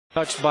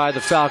Touched by the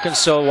Falcons,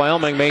 so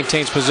Wyoming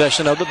maintains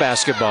possession of the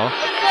basketball.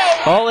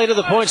 All 8 of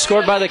the points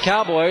scored by the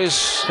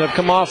Cowboys have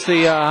come off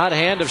the hot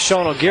hand of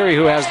Sean Ogirri,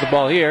 who has the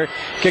ball here.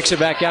 Kicks it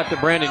back out to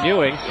Brandon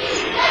Ewing.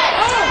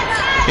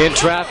 In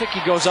traffic,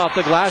 he goes off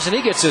the glass, and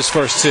he gets his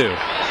first 2.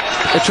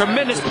 A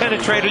tremendous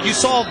penetrator. You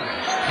saw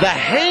the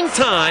hang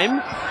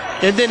time,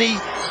 and then he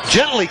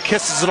gently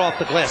kisses it off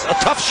the glass. A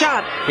tough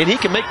shot, and he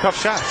can make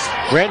tough shots.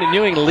 Brandon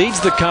Ewing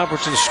leads the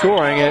conference in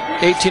scoring at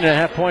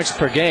 18.5 points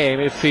per game.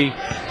 If he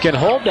can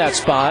hold that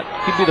spot,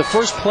 he'd be the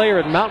first player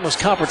in Mountain West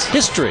Conference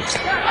history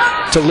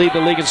to lead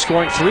the league in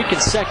scoring 3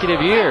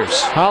 consecutive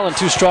years. Holland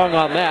too strong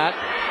on that.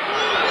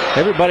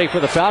 Everybody for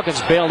the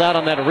Falcons bailed out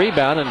on that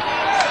rebound, and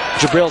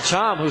Jabril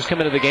Cham, who's come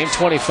into the game,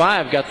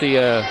 25, got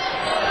the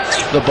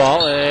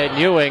ball, and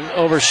Ewing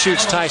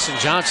overshoots Tyson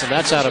Johnson.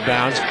 That's out of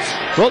bounds.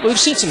 Well, we've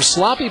seen some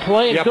sloppy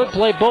play and good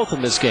play both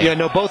in this game. Yeah,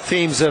 no, both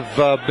teams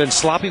have been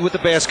sloppy with the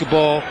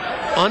basketball.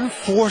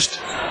 Unforced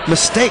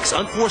mistakes,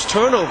 unforced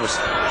turnovers.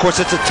 Of course,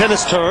 it's a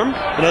tennis term,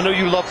 and I know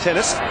you love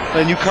tennis,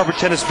 and you cover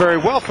tennis very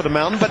well for the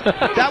Mountain, but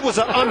that was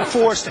an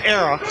unforced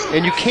error,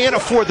 and you can't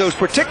afford those,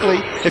 particularly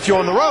if you're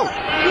on the road.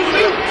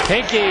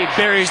 Hinkey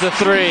buries the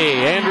 3.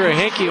 Andrew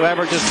Hinkey, who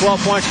averages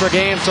 12 points per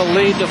game to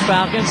lead the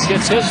Falcons,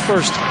 gets his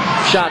first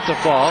shot to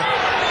fall.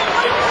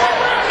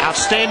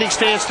 Outstanding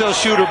standstill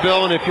shooter,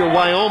 Bill, and if you're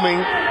Wyoming,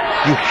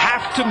 you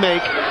have to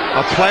make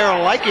a player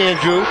like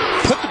Andrew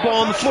put the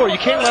ball on the floor. You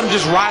can't let him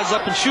just rise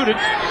up and shoot it,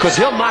 because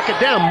he'll knock it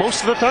down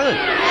most of the time.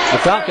 The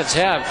Falcons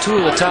have 2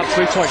 of the top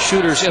 3-point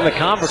shooters in the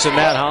conference, in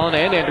Matt Holland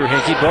and Andrew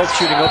Hinkey, both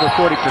shooting over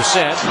 40%.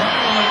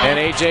 And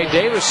A.J.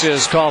 Davis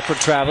is called for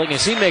traveling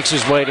as he makes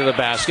his way to the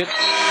basket.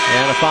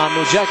 And Afam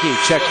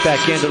Mujeki checks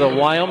back into the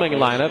Wyoming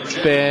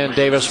lineup, and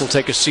Davis will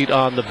take a seat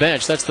on the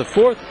bench. That's the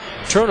 4th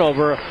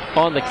turnover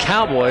on the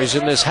Cowboys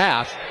in this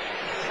half.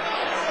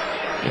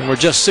 And we're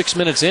just 6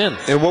 minutes in.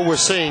 And what we're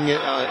seeing,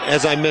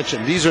 as I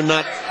mentioned, these are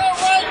not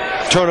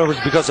turnovers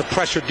because of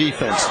pressure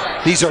defense.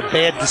 These are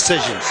bad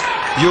decisions.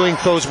 Ewing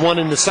throws 1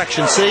 in the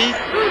Section C.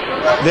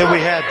 Then we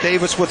had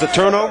Davis with a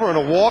turnover and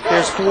a walk.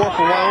 There's 4 for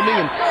Wyoming,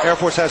 and Air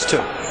Force has 2.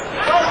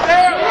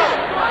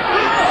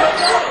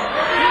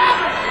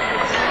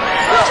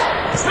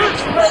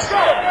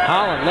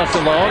 Holland left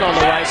alone on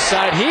the right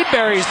side. He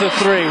buries the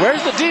 3.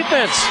 Where's the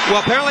defense? Well,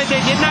 apparently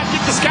they did not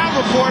get the scout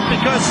report,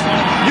 because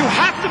you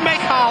have to make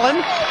Holland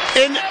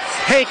and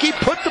Hinkey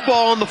put the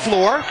ball on the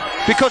floor,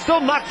 because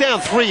they'll knock down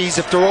 3s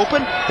if they're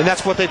open, and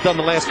that's what they've done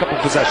the last couple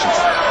of possessions.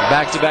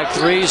 Back-to-back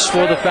 3s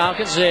for the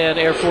Falcons, and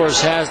Air Force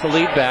has the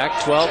lead back.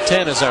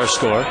 12-10 is our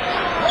score.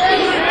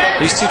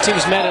 These 2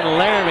 teams met in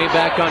Laramie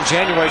back on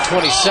January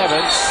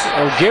 27th.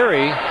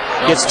 Ogirri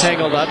gets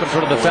tangled up in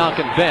front of the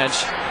Falcon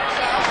bench.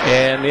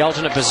 And the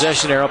alternate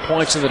possession arrow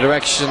points in the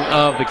direction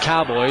of the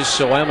Cowboys,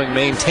 so Wyoming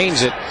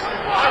maintains it.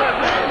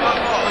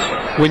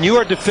 When you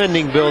are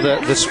defending, Bill,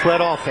 the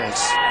spread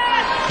offense,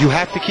 you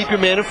have to keep your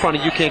man in front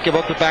of you. You can't give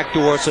up the back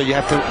door, so you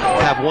have to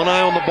have 1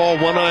 eye on the ball,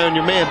 1 eye on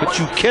your man, but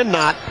you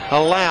cannot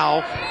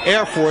allow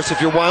Air Force, if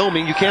you're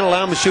Wyoming, you can't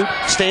allow them to shoot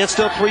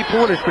standstill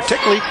 3-pointers,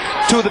 particularly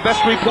 2 of the best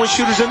 3-point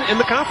shooters in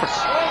the conference.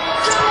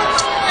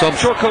 So I'm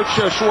sure Coach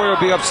Schroyer will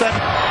be upset.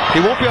 He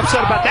won't be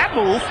upset about that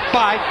move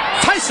by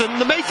Tyson,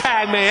 the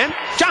Maytag man,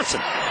 Johnson.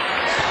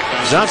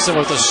 Johnson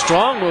with a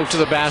strong move to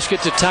the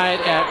basket to tie it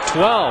at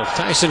 12.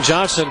 Tyson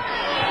Johnson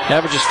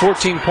averages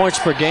 14 points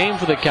per game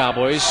for the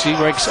Cowboys. He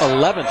ranks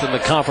 11th in the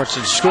conference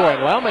in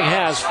scoring. Wyoming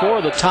has 4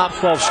 of the top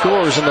 12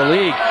 scorers in the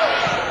league.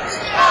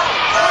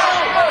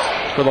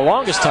 For the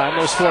longest time,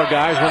 those 4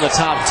 guys were in the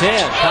top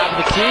 10. Top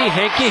of the key,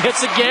 Hinkey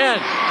hits again.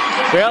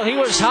 Well, he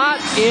was hot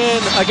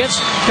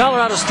against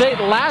Colorado State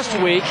last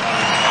week,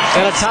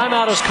 and a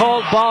timeout is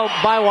called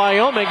by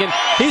Wyoming, and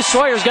Heath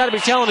Sawyer's got to be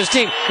telling his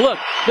team, look,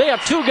 they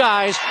have 2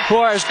 guys who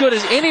are as good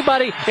as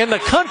anybody in the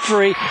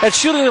country at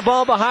shooting the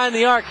ball behind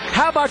the arc.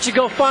 How about you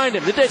go find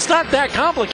him? It's not that complicated.